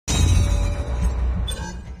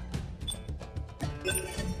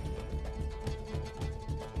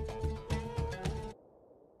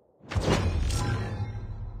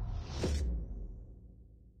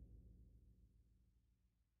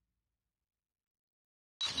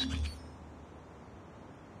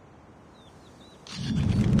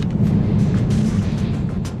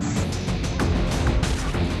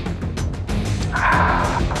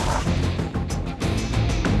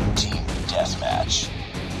Team deathmatch.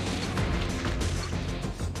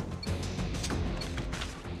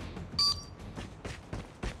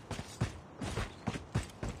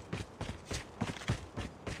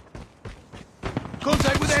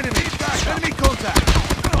 Contact with enemy! Enemy contact!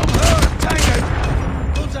 I'm hurt! Tango!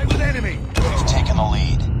 Contact with enemy! We've taken the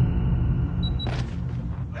lead.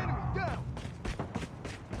 Enemy down!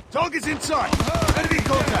 Target's in sight! Enemy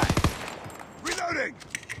contact! Reloading!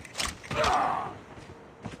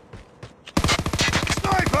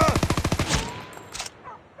 Sniper!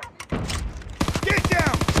 Get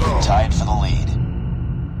down! Tied for the lead.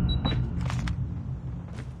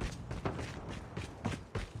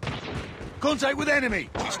 Contact with enemy!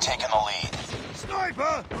 We've taken the lead.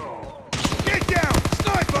 Sniper! Get down!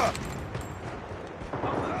 Sniper!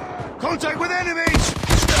 Contact with enemy!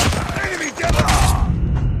 Enemy down!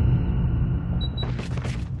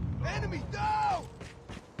 Enemy down!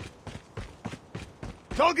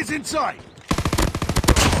 Target's in sight!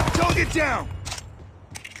 Target down!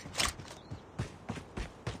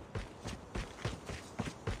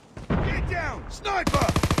 Get down! Sniper!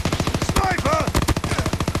 Sniper!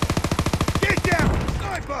 Get down!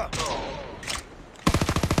 Sniper!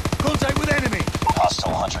 Contact with enemy!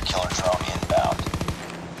 Hostile hunter-killer drone inbound.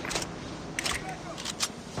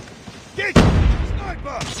 Get!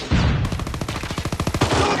 Sniper!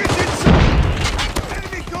 Target's inside!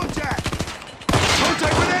 Enemy contact!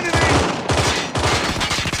 Contact with enemy!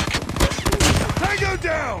 Tango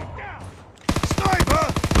down! Sniper!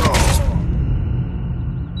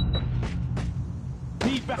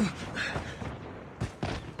 Need back!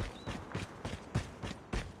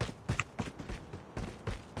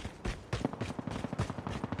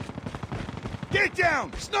 Get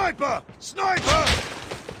down! Sniper! Sniper!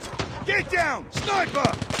 Get down!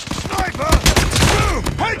 Sniper! Sniper! Boom!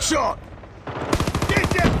 Headshot! Get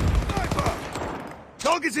down! Sniper!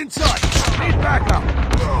 Target's in sight! Need backup!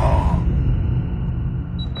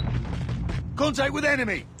 Contact with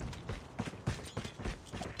enemy!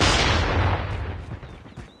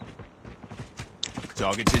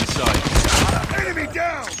 Target's in sight! Enemy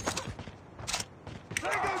down!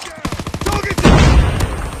 Tango down! Target's in...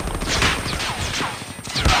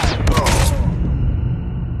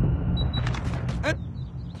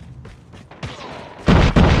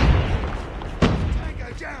 Tango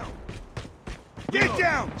down! Get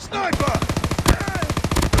down! Sniper!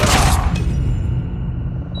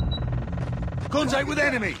 Contact with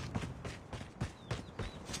enemy!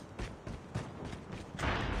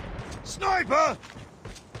 Sniper!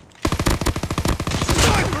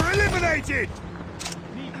 Sniper eliminated!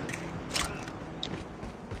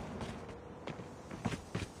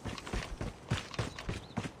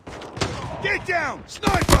 Get down!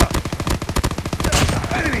 Sniper!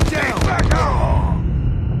 Enemy down! Back up!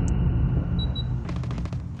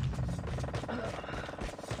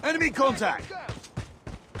 Enemy contact!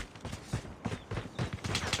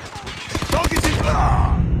 Target's in...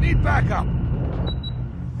 Need backup!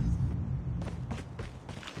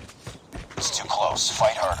 It's too close.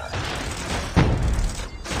 Fight harder.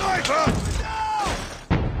 Sniper!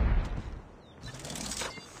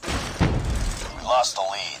 We lost the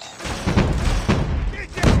lead. Get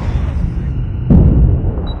down!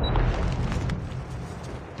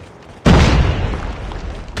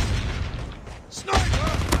 Sniper!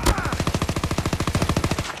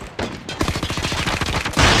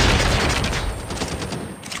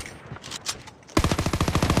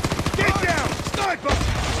 Get down! Sniper!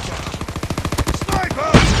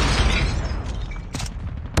 Sniper!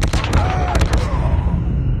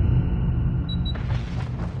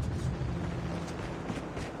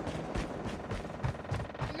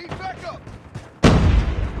 Need backup!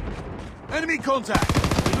 Enemy contact!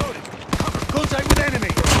 Reloading! Contact with enemy!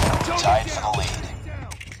 Tied for the lead.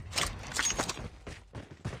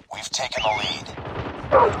 We've taken the lead.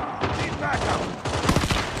 Need backup!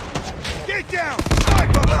 Get down!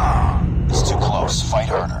 Sniper! It's too close. Fight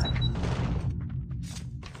harder.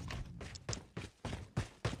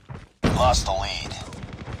 We lost the lead.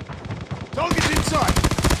 Target's in sight!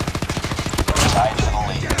 Tied for the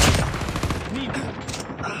lead.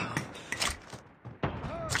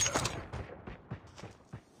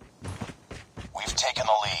 We've taken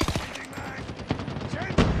the lead.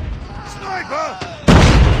 Sniper!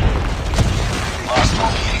 Lost the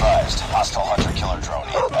lead. Advised. Hostile hunter-killer drone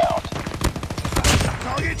inbound.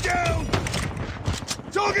 Target down!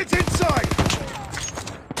 Target's in sight!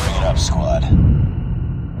 Bring it up, squad.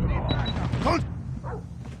 Con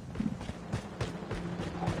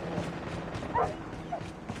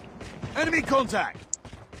Enemy contact!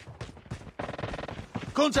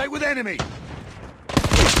 Contact with enemy!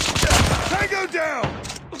 Tango down!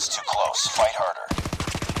 It's too close. Fight harder.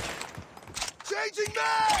 Changing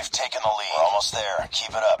mag! We've taken the lead. We're almost there.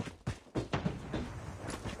 Keep it up.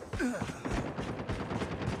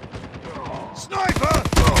 Sniper!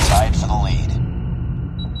 Tied for the lead.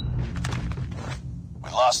 We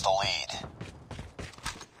lost the lead.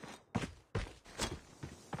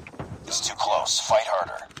 It's too close. Fight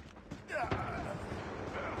harder.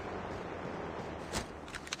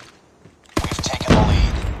 We've taken the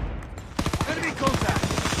lead. Enemy contact!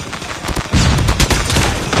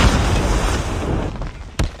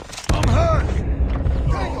 I'm hurt!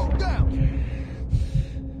 Tango down!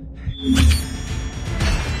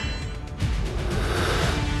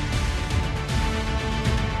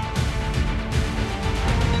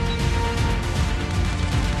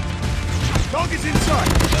 Target's in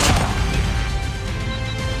sight!